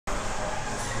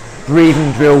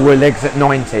breathing drill with legs at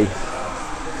 90.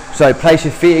 So place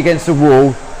your feet against the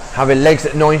wall, have your legs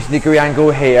at 90-degree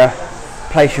angle here,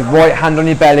 place your right hand on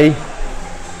your belly,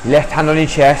 left hand on your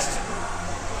chest.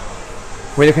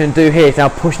 What you're going to do here is now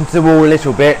push into the wall a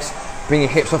little bit, bring your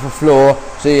hips off the floor,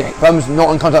 so your bum's not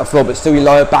on contact with the floor, but still your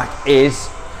lower back is.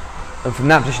 And from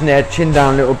that position there, chin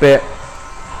down a little bit.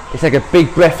 You take a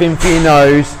big breath in through your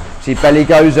nose, so your belly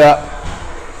goes up,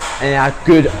 and a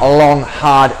good, long,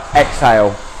 hard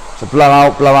exhale. So blow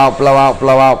out, blow out, blow out,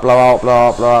 blow out, blow out, blow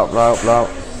out, blow out, blow out, blow out.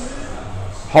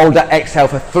 Hold that exhale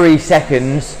for 3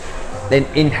 seconds, then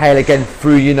inhale again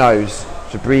through your nose.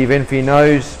 So breathe in through your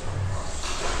nose,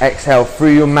 exhale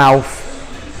through your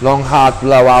mouth, long, hard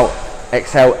blow out,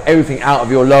 exhale everything out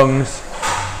of your lungs.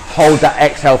 Hold that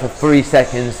exhale for 3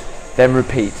 seconds, then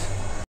repeat.